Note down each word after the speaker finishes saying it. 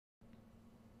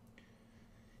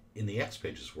In the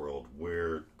XPages world,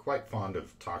 we're quite fond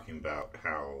of talking about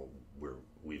how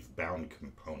we've bound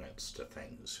components to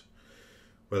things,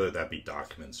 whether that be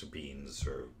documents or beans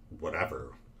or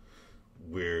whatever.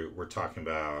 We're talking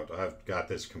about, I've got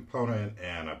this component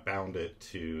and I bound it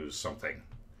to something.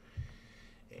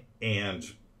 And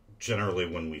generally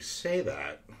when we say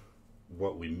that,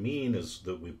 what we mean is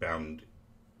that we bound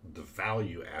the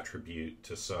value attribute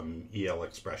to some EL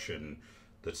expression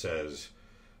that says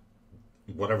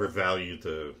whatever value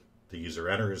the user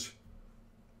enters,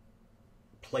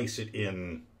 place it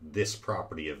in this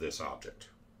property of this object.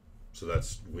 So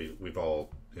that's, we've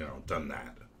all done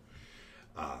that.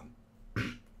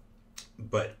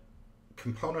 But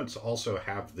components also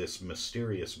have this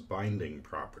mysterious binding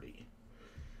property.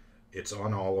 It's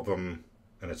on all of them,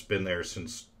 and it's been there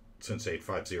since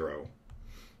 8.5.0.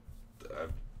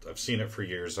 I've seen it for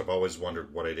years. I've always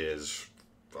wondered what it is.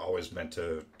 Always meant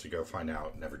to go find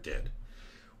out. Never did.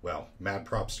 Well, mad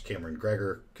props to Cameron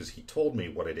Gregor, because he told me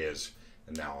what it is,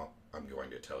 and now I'm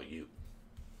going to tell you.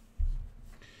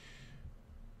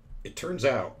 It turns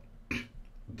out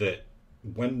that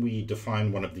when we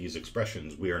define one of these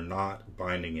expressions, we are not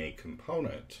binding a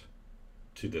component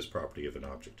to this property of an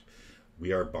object.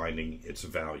 We are binding its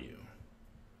value.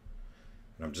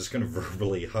 And I'm just going to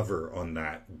verbally hover on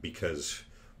that because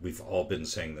we've all been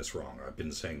saying this wrong. I've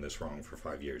been saying this wrong for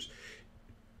 5 years.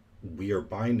 We are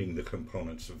binding the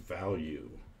component's value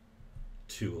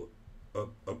to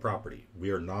a property.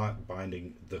 We are not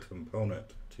binding the component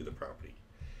to the property.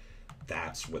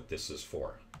 That's what this is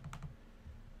for.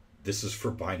 This is for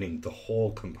binding the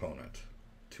whole component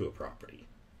to a property.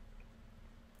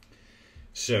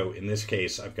 So in this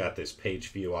case, I've got this page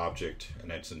view object,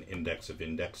 and it's an index of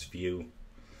index view.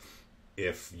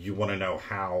 If you want to know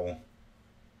how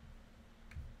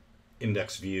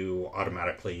index view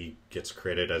automatically gets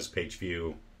created as page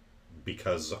view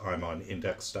because I'm on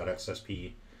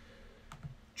index.xsp,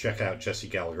 check out Jesse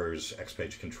Gallagher's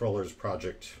XPage Controllers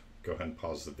project. Go ahead and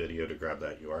pause the video to grab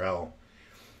that URL.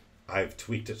 I've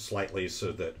tweaked it slightly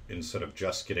so that instead of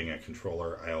just getting a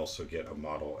controller, I also get a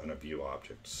model and a view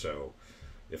object. So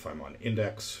if I'm on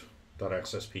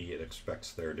index.xsp, it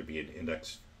expects there to be an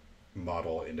index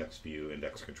model, index view,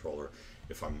 index controller.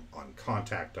 If I'm on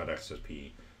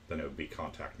contact.xsp, then it would be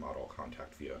contact model,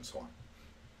 contact view, and so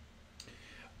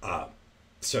on.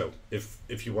 So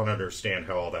if you want to understand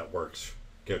how all that works,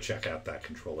 go check out that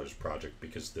controllers project,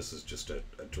 because this is just a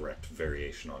direct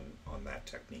variation on that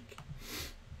technique.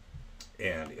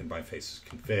 And in my faces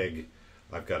config,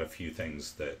 I've got a few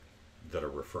things that are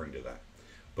referring to that.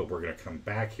 But we're going to come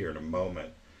back here in a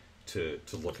moment to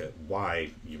look at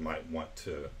why you might want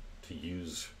to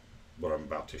use what I'm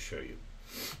about to show you.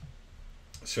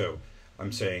 So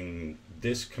I'm saying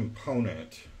this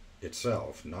component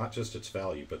itself, not just its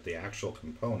value, but the actual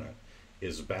component,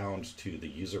 is bound to the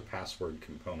user password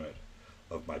component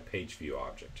of my page view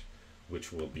object,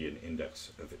 which will be an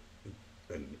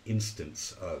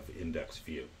instance of index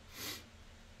view.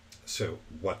 So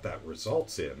what that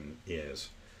results in is,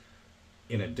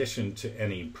 in addition to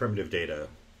any primitive data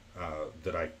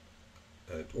that I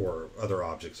or other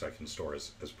objects I can store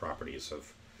as properties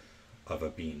of a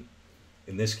bean,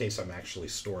 in this case I'm actually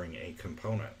storing a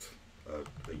component, a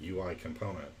UI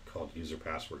component called user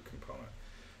password component.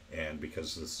 And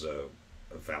because this is a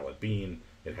valid bean,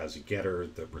 it has a getter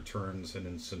that returns an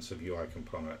instance of UI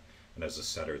component and has a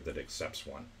setter that accepts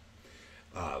one.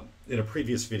 In a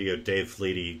previous video, Dave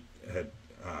Fleety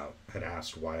had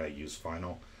asked why I use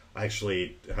final. I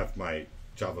actually have my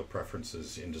Java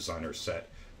preferences in Designer set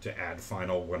to add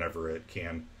final whenever it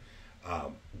can.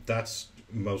 That's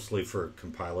mostly for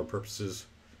compiler purposes.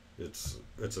 It's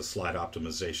a slide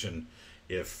optimization.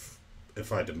 If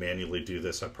I had to manually do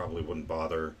this, I probably wouldn't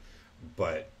bother,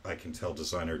 but I can tell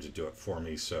Designer to do it for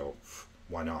me, so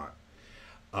why not?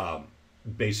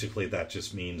 Basically, that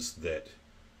just means that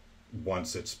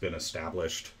once it's been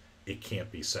established, it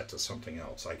can't be set to something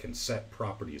else. I can set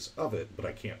properties of it, but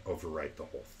I can't overwrite the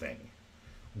whole thing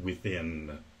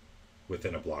within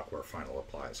a block where final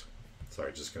applies.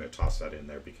 Sorry, just going to toss that in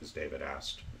there because David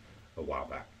asked a while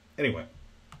back. Anyway,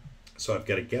 so I've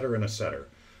got a getter and a setter.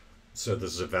 So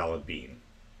this is a valid bean,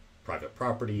 private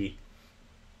property,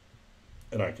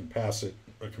 and I can pass it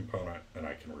a component and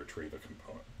I can retrieve a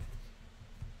component.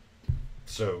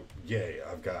 So yay,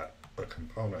 I've got a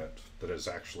component that is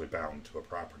actually bound to a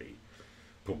property.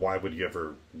 But why would you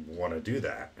ever want to do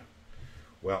that?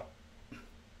 Well,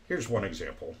 here's one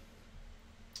example.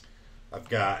 I've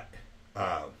got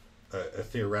a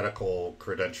theoretical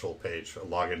credential page, a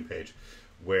login page,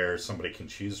 where somebody can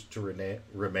choose to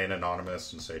remain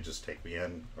anonymous and say, just take me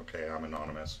in. Okay, I'm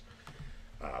anonymous.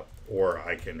 or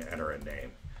I can enter a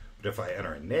name. But if I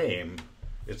enter a name,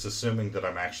 it's assuming that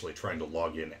I'm actually trying to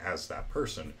log in as that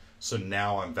person. So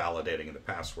now I'm validating the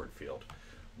password field.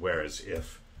 Whereas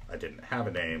if I didn't have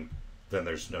a name, then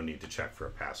there's no need to check for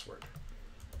a password.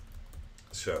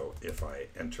 So if I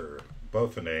enter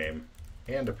both a name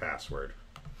and a password,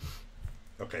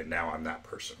 okay, now I'm that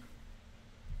person.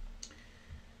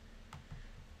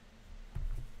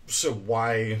 So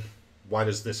why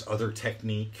does this other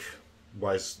technique,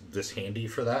 why is this handy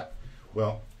for that?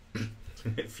 Well,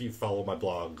 if you follow my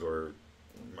blog or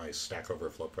my Stack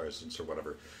Overflow presence or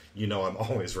whatever, you know I'm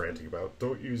always ranting about,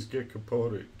 don't use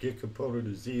getComponent.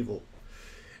 getComponent is evil.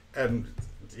 And,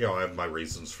 you know, I have my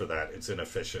reasons for that. It's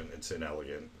inefficient, it's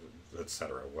inelegant,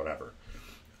 etc., whatever.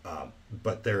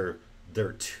 But there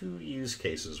are two use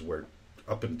cases where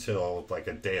up until like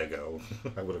a day ago,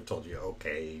 I would have told you,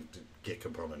 okay,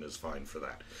 getComponent is fine for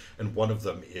that. And one of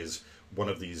them is one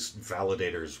of these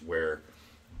validators where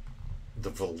the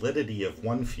validity of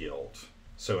one field,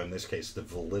 so in this case, the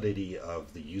validity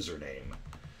of the username,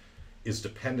 is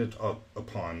dependent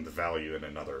upon the value in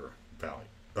another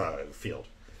field,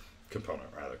 component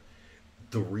rather.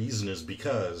 The reason is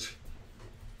because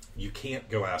you can't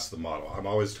go ask the model. I'm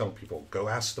always telling people, go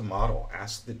ask the model,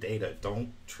 ask the data.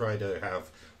 Don't try to have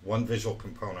one visual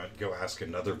component, go ask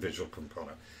another visual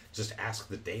component. Just ask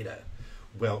the data.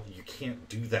 Well, you can't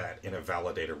do that in a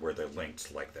validator where they're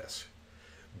linked like this,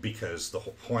 because the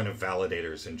whole point of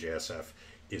validators in JSF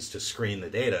is to screen the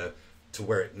data to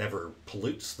where it never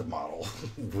pollutes the model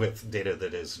with data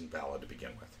that isn't valid to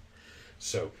begin with.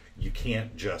 So you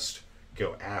can't just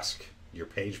go ask your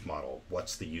page model,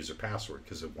 what's the user password,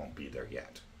 because it won't be there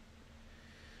yet.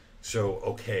 So,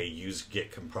 okay, use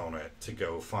getComponent to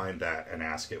go find that and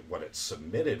ask it what its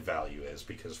submitted value is,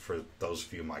 because for those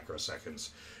few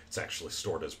microseconds, it's actually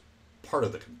stored as part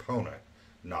of the component,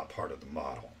 not part of the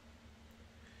model.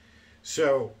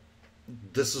 So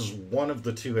this is one of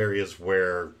the two areas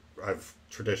where I've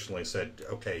traditionally said,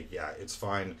 okay, yeah, it's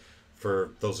fine for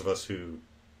those of us who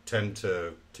tend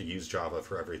to use Java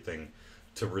for everything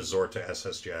to resort to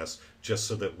SSJS just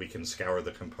so that we can scour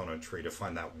the component tree to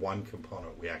find that one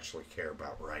component we actually care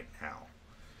about right now.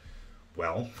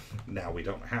 Well, now we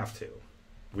don't have to.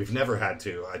 We've never had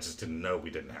to, I just didn't know we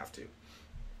didn't have to.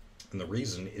 And the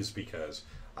reason is because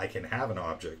I can have an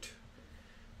object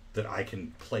that I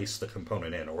can place the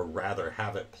component in, or rather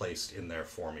have it placed in there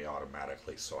for me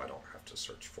automatically so I don't have to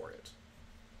search for it.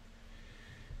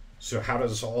 So how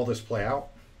does all this play out?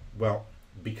 Well,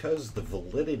 because the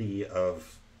validity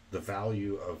of the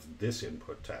value of this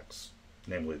input text,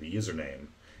 namely the username,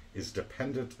 is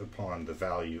dependent upon the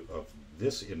value of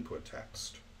this input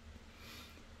text,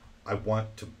 I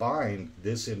want to bind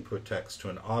this input text to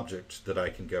an object that I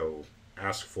can go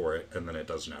ask for it, and then it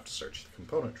doesn't have to search the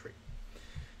component tree.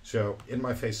 So in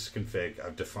my faces config,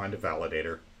 I've defined a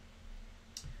validator,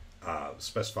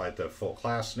 specified the full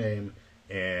class name,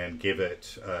 and give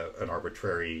it an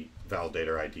arbitrary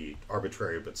validator ID,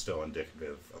 arbitrary but still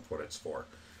indicative of what it's for,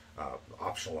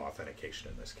 optional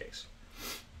authentication in this case.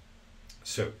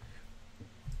 So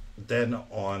then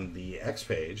on the X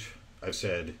page, I've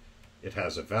said it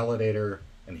has a validator,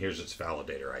 and here's its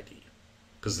validator ID.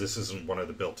 Because this isn't one of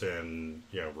the built-in,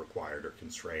 you know, required or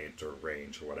constraint or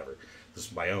range or whatever. This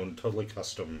is my own totally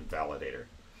custom validator.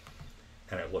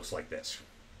 And it looks like this.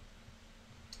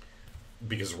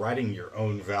 Because writing your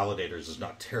own validators is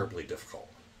not terribly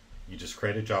difficult. You just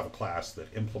create a Java class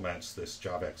that implements this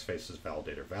JavaX faces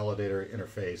validator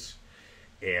interface,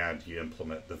 and you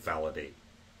implement the validate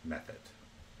method.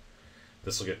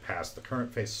 This will get past the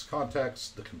current faces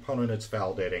context, the component it's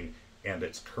validating, and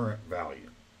its current value.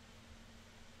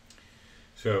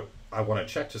 So I want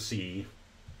to check to see,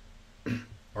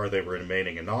 are they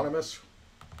remaining anonymous,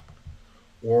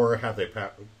 or have they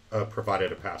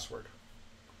provided a password?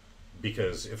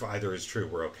 Because if either is true,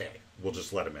 we're okay. We'll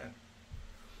just let them in.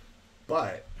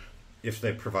 But if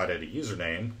they provided a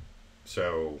username,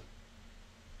 so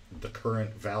the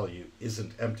current value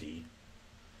isn't empty,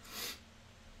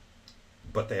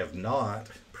 but they have not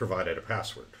provided a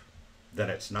password,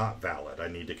 then it's not valid. I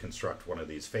need to construct one of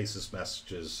these faces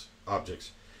messages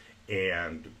objects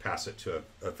and pass it to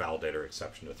a validator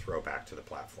exception to throw back to the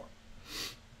platform.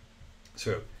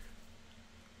 So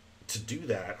to do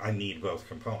that, I need both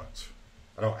components.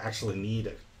 I don't actually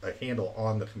need a handle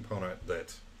on the component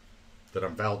that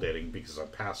I'm validating, because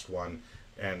I've passed one,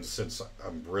 and since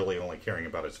I'm really only caring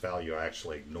about its value, I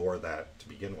actually ignore that to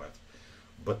begin with.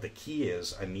 But the key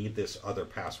is I need this other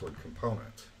password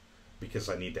component, because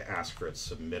I need to ask for its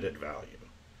submitted value.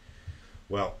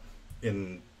 Well,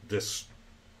 in this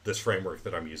framework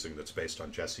that I'm using that's based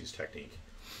on Jesse's technique,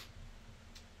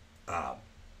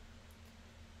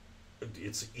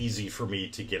 it's easy for me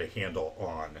to get a handle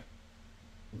on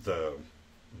the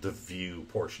view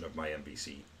portion of my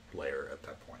MVC layer at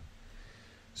that point.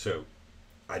 So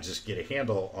I just get a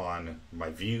handle on my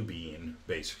view being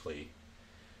basically.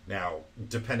 Now,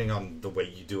 depending on the way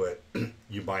you do it,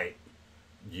 you might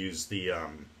use the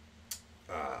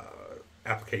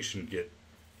application get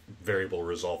variable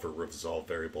resolve or resolve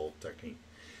variable technique,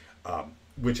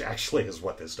 which actually is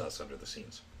what this does under the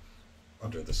scenes.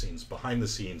 Under the scenes, behind the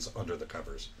scenes, under the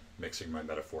covers. Mixing my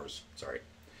metaphors, sorry.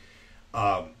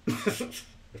 A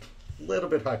little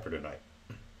bit hyper tonight.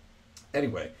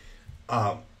 Anyway,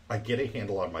 I get a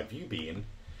handle on my view being,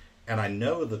 and I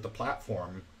know that the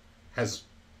platform has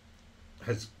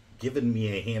given me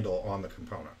a handle on the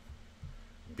component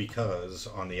because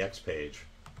on the X page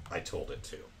I told it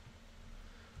to.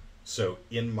 So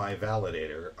in my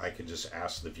validator, I can just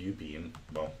ask the view being,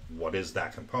 well, what is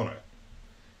that component?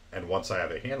 And once I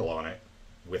have a handle on it,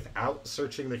 without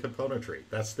searching the component tree,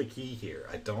 that's the key here.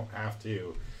 I don't have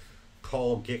to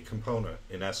call getComponent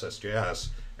in SSJS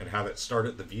and have it start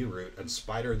at the view root and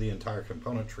spider the entire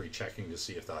component tree checking to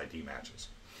see if the ID matches.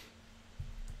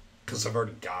 Because I've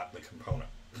already got the component.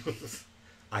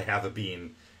 I have a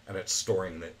bean and it's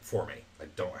storing it for me. I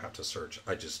don't have to search.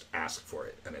 I just ask for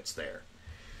it and it's there.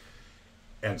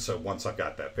 And so once I've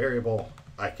got that variable,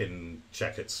 I can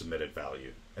check its submitted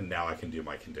value. And now I can do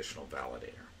my conditional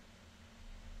validator.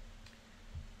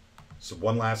 So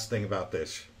one last thing about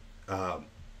this.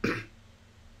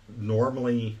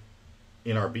 Normally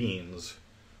in our beans,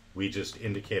 we just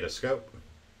indicate a scope,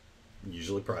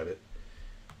 usually private.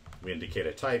 We indicate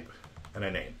a type and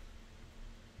a name.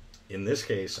 In this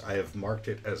case, I have marked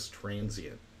it as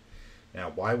transient.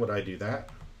 Now, why would I do that?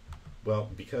 Well,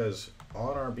 because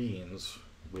on our beans,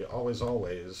 we always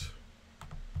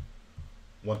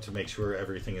want to make sure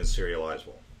everything is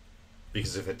serializable.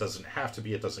 Because if it doesn't have to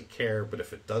be, it doesn't care, but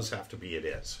if it does have to be, it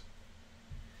is.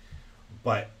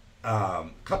 But a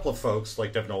couple of folks,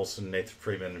 like Devin Olson, Nathan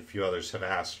Freeman, and a few others have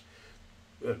asked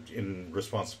in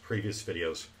response to previous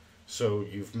videos, so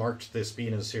you've marked this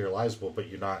bean as serializable, but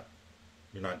you're not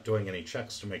doing any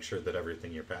checks to make sure that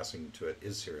everything you're passing to it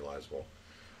is serializable.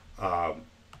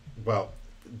 Well,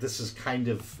 this is kind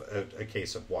of a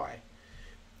case of why.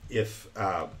 If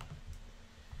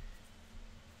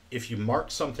you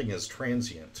mark something as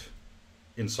transient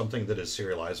in something that is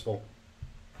serializable,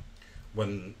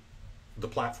 when the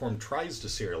platform tries to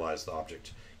serialize the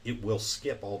object, it will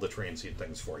skip all the transient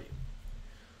things for you.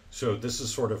 So this is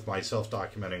sort of my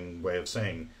self-documenting way of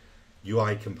saying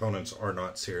UI components are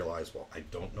not serializable. I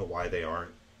don't know why they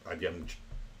aren't. IBM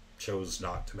chose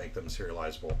not to make them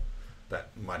serializable. That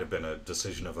might have been a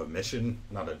decision of omission,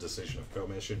 not a decision of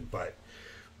commission, but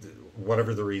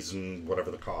whatever the reason,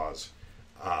 whatever the cause,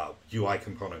 UI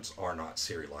components are not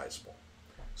serializable.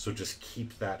 So just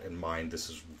keep that in mind. This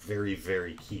is very,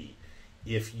 very key.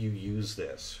 If you use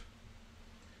this,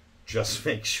 just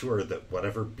make sure that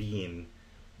whatever bean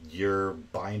you're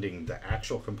binding the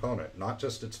actual component, not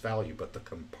just its value, but the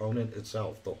component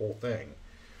itself, the whole thing,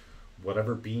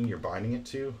 whatever bean you're binding it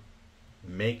to,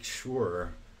 make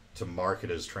sure to mark it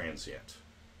as transient.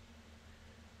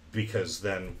 Because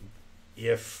then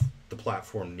if the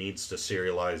platform needs to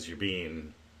serialize your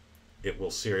bean, it will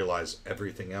serialize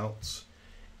everything else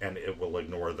and it will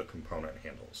ignore the component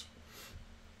handles.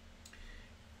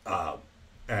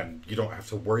 And you don't have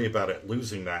to worry about it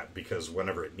losing that, because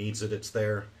whenever it needs it, it's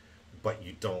there, but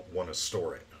you don't want to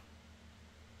store it.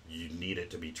 You need it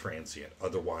to be transient.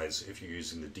 Otherwise, if you're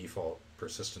using the default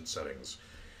persistent settings,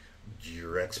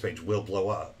 your X page will blow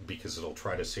up because it'll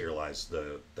try to serialize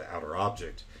the outer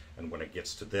object, and when it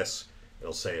gets to this,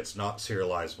 it'll say it's not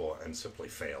serializable and simply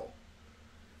fail.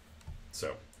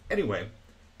 So anyway,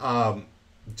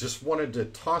 just wanted to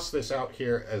toss this out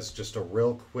here as just a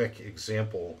real quick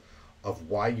example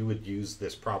of why you would use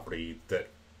this property that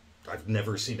I've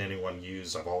never seen anyone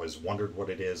use. I've always wondered what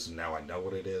it is, and now I know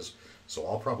what it is, so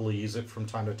I'll probably use it from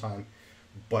time to time.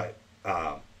 But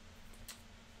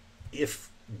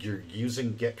if you're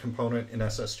using getComponent in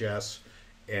SSJS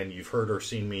and you've heard or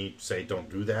seen me say don't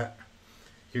do that,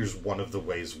 here's one of the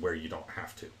ways where you don't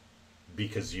have to,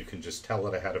 because you can just tell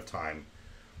it ahead of time,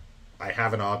 I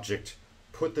have an object,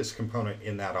 put this component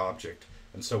in that object,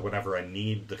 and so whenever I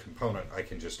need the component, I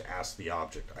can just ask the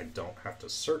object. I don't have to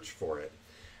search for it.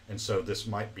 And so this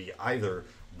might be either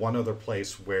one other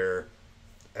place where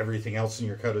everything else in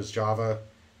your code is Java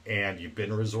and you've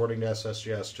been resorting to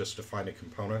SSJS just to find a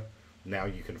component. Now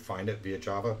you can find it via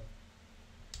Java.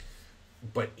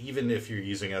 But even if you're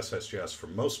using SSJS for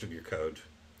most of your code,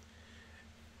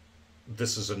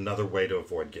 this is another way to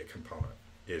avoid getComponent.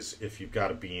 is if you've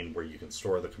got a bean where you can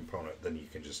store the component, then you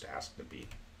can just ask the bean.